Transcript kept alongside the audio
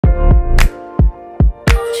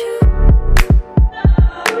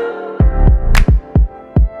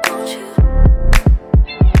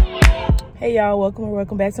y'all,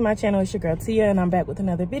 welcome back to my channel. It's your girl Tia and I'm back with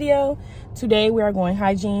another video. Today we are going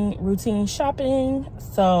hygiene routine shopping.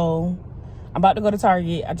 So I'm about to go to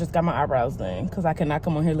Target. I just got my eyebrows done because I cannot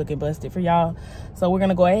come on here looking busted for y'all. So we're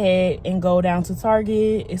gonna go ahead and go down to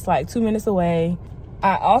Target. It's like 2 minutes away.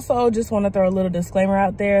 I also just want to throw a little disclaimer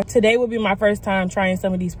out there. Today will be my first time trying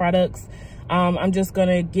some of these products. I'm just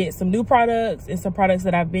gonna get some new products and some products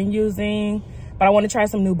that I've been using. But I want to try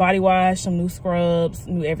some new body wash, some new scrubs,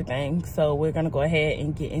 new everything. So we're going to go ahead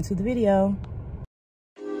and get into the video.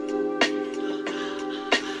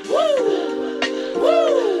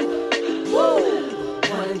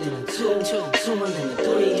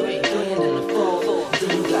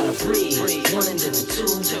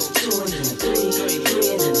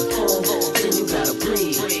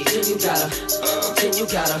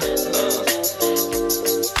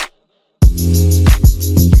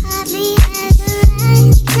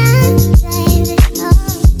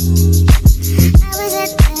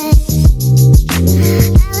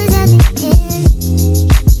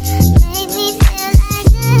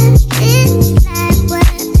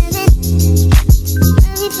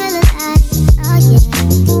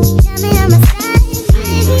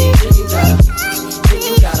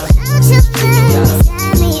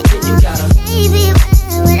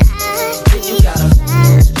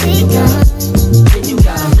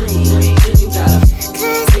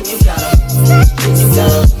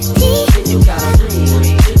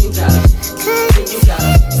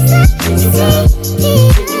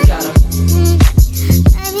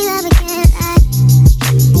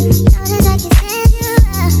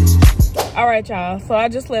 Y'all, so I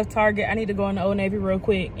just left Target. I need to go in the Old Navy real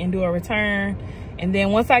quick and do a return, and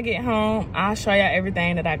then once I get home I'll show y'all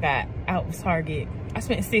everything that I got out of Target. I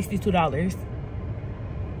spent $62.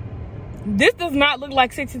 This does not look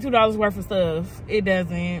like $62 worth of stuff. It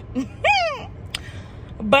doesn't.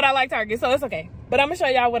 But I like Target, so it's okay. But I'm gonna show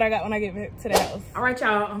y'all what I got when I get back to the house. All right,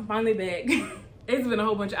 y'all, I'm finally back. It's been a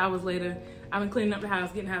whole bunch of hours later. I've been cleaning up the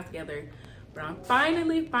house, getting the house together, but I'm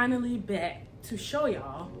finally back to show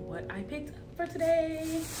y'all what I picked up for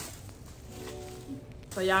today.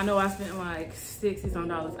 So y'all know I spent like $60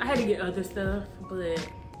 some. I had to get other stuff, but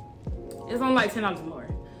it's only like $10 more.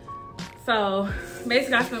 So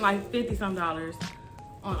basically I spent like $50 some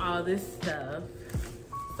on all this stuff.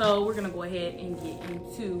 So we're gonna go ahead and get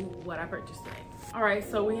into what I purchased today. All right,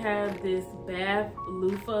 so we have this bath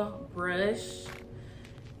loofah brush.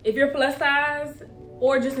 If you're plus size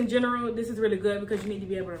or just in general, this is really good because you need to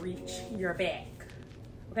be able to reach your back.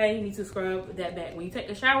 Okay, you need to scrub that back. When you take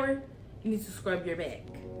a shower, you need to scrub your back.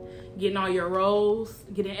 Getting all your rolls,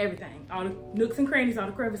 getting everything. All the nooks and crannies, all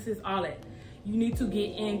the crevices, all that. You need to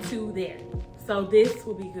get into there. So this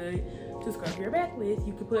will be good to scrub your back with.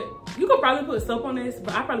 You could probably put soap on this,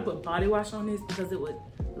 but I probably put body wash on this because it would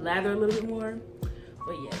lather a little bit more.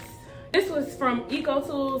 But yes. This was from Eco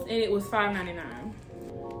Tools and it was $5.99.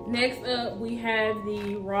 Next up, we have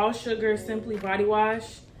the Raw Sugar Simply Body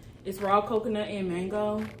Wash. It's raw coconut and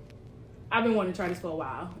mango. I've been wanting to try this for a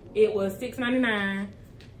while. It was $6.99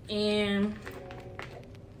 and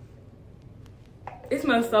it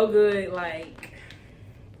smells so good. Like,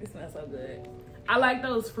 it smells so good. I like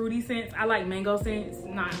those fruity scents. I like mango scents,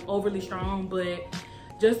 not overly strong, but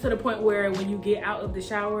just to the point where when you get out of the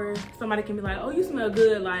shower, somebody can be like, oh, you smell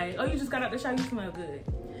good. Like, oh, you just got out the shower, you smell good.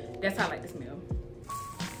 That's how I like to smell.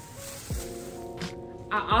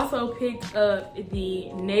 I also picked up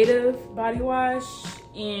the Native body wash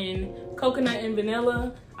in coconut and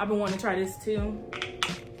vanilla. I've been wanting to try this too.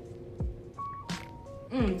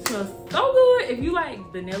 Smells so good if you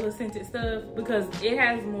like vanilla scented stuff, because it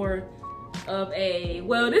has more of a,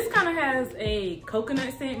 well, this kind of has a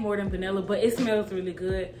coconut scent more than vanilla, but it smells really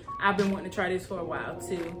good. I've been wanting to try this for a while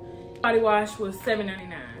too. Body wash was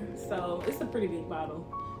 $7.99, so it's a pretty big bottle.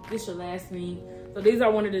 This should last me. So these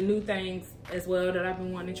are one of the new things as well that I've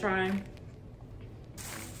been wanting to try.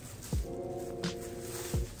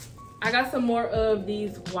 I got some more of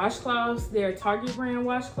these washcloths. They're Target brand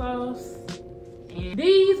washcloths. And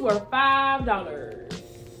these were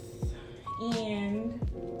 $5. And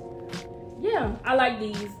yeah, I like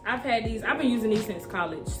these. I've had these. I've been using these since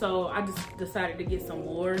college. So I just decided to get some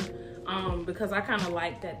more because I kind of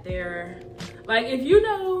like that they're, like, if you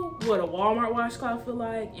know what a Walmart washcloth feel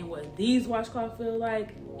like and what these washcloths feel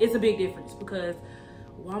like, it's a big difference because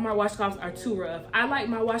Walmart washcloths are too rough. I like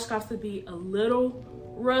my washcloths to be a little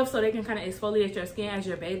rough so they can kind of exfoliate your skin as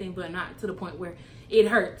you're bathing, but not to the point where it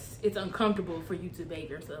hurts. It's uncomfortable for you to bathe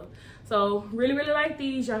yourself. So really like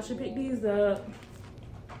these. Y'all should pick these up.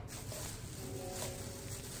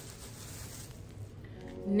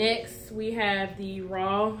 Next, we have the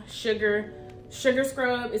Raw Sugar sugar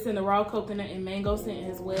scrub. It's in the raw coconut and mango scent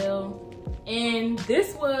as well. And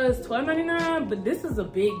this was $12.99, but this is a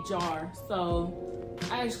big jar. So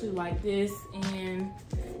I actually like this, and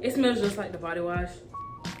it smells just like the body wash.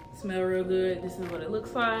 Smell real good. This is what it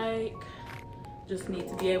looks like. Just need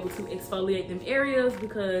to be able to exfoliate them areas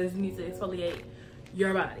because you need to exfoliate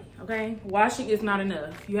your body, okay? Washing is not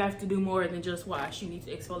enough. You have to do more than just wash. You need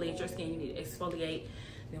to exfoliate your skin. You need to exfoliate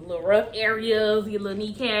the little rough areas, your little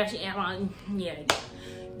kneecaps, yeah,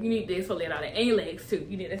 you need to exfoliate all that. And your legs too.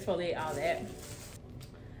 You need to exfoliate all that.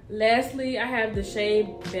 Lastly, I have the Shea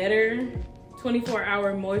Better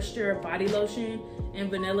 24-hour moisture body lotion in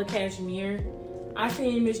vanilla cashmere. I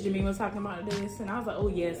seen Miss Jamie talking about this, and I was like, oh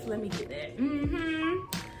yes, let me get that.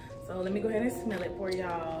 So let me go ahead and smell it for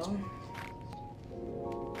y'all.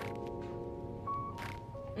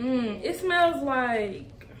 It smells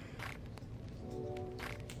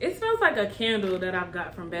like a candle that I've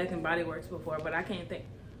got from Bath and Body Works before, but I can't think.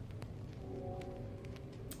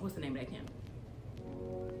 What's the name of that candle?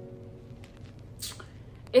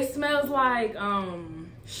 It smells like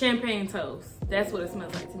champagne toast. That's what it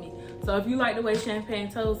smells like to me. So if you like the way champagne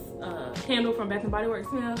toast candle from Bath and Body Works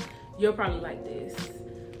smells, you'll probably like this.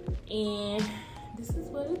 And this is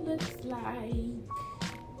what it looks like.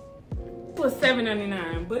 It was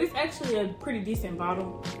 $7.99, but it's actually a pretty decent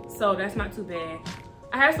bottle, so that's not too bad.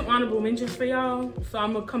 I have some honorable mentions for y'all, so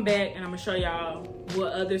I'm gonna come back and I'm gonna show y'all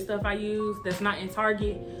what other stuff I use that's not in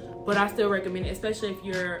Target, but I still recommend it, especially if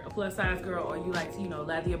you're a plus size girl or you like to, you know,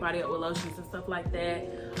 lather your body up with lotions and stuff like that,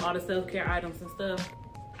 all the self-care items and stuff.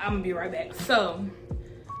 I'm gonna be right back. So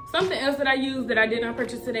something else that I use that I did not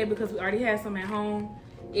purchase today because we already had some at home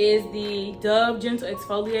is the Dove Gentle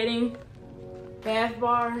Exfoliating Bath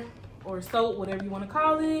Bar or soap, whatever you want to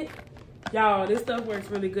call it. Y'all, this stuff works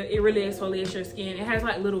really good. It really exfoliates your skin. It has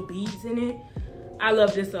like little beads in it. I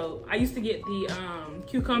love this soap. I used to get the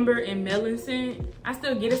cucumber and melon scent. I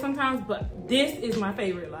still get it sometimes, but this is my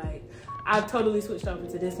favorite. Like, I totally switched over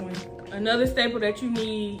to this one. Another staple that you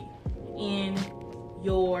need in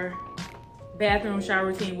your bathroom, shower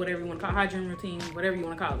routine, whatever you want to call it, hygiene routine, whatever you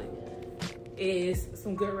want to call it, is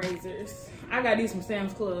some good razors. I got these from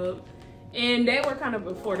Sam's Club, and they were kind of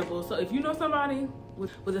affordable. So if you know somebody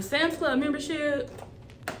with a Sam's Club membership,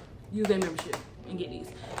 use their membership and get these,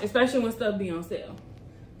 especially when stuff be on sale.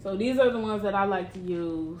 So these are the ones that I like to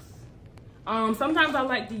use. Sometimes I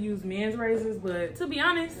like to use men's razors, but to be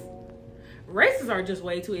honest, razors are just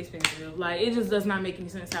way too expensive. Like, it just does not make any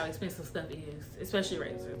sense how expensive stuff is, especially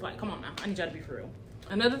razors. Like, come on now, I need y'all to be for real.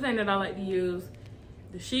 Another thing that I like to use,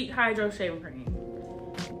 the Chic Hydro Shaving Cream.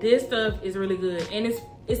 This stuff is really good, and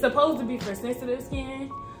it's supposed to be for sensitive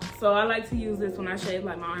skin. So I like to use this when I shave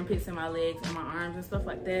like my armpits and my legs and my arms and stuff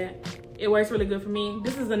like that. It works really good for me.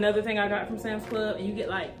 This is another thing I got from Sam's Club, and you get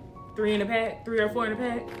like 3 in a pack, 3 or 4 in a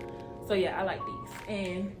pack. So yeah, I like these.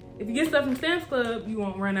 And if you get stuff from Sam's Club, you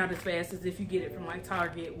won't run out as fast as if you get it from like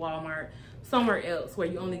Target, Walmart, somewhere else where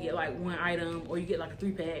you only get like 1 item, or you get like a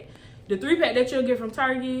 3-pack. The 3-pack that you'll get from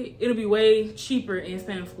Target, it'll be way cheaper in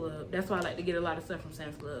Sam's Club. That's why I like to get a lot of stuff from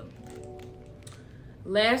Sam's Club.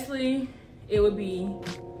 Lastly, it would be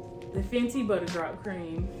the Fenty Butter Drop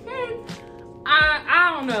Cream.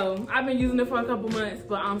 I don't know. I've been using it for a couple months,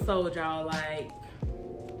 but I'm sold, y'all. Like,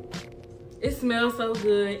 it smells so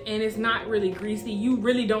good, and it's not really greasy. You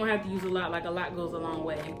really don't have to use a lot. Like, a lot goes a long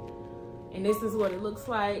way. And this is what it looks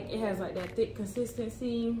like. It has like that thick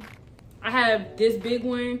consistency. I have this big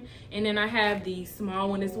one, and then I have the small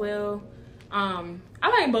one as well. I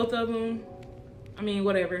like both of them. I mean,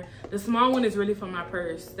 whatever. The small one is really for my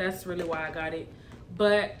purse. That's really why I got it.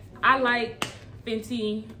 But I like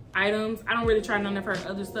Fenty items. I don't really try none of her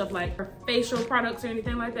other stuff, like her facial products or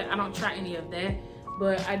anything like that. I don't try any of that.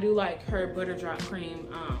 But I do like her Butter Drop Cream.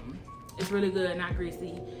 It's really good, not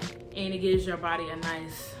greasy. And it gives your body a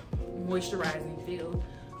nice moisturizing feel.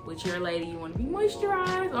 With your lady, you want to be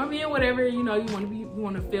moisturized, or I mean, whatever, you know, you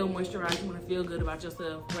want to feel moisturized, you want to feel good about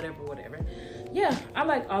yourself, whatever. Yeah, I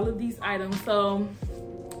like all of these items. So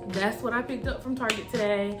that's what I picked up from Target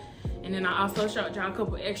today. And then I also showed y'all a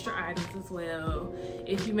couple extra items as well.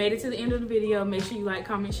 If you made it to the end of the video, make sure you like,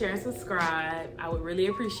 comment, share, and subscribe. I would really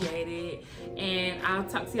appreciate it. And I'll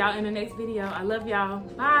talk to y'all in the next video. I love y'all.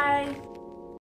 Bye.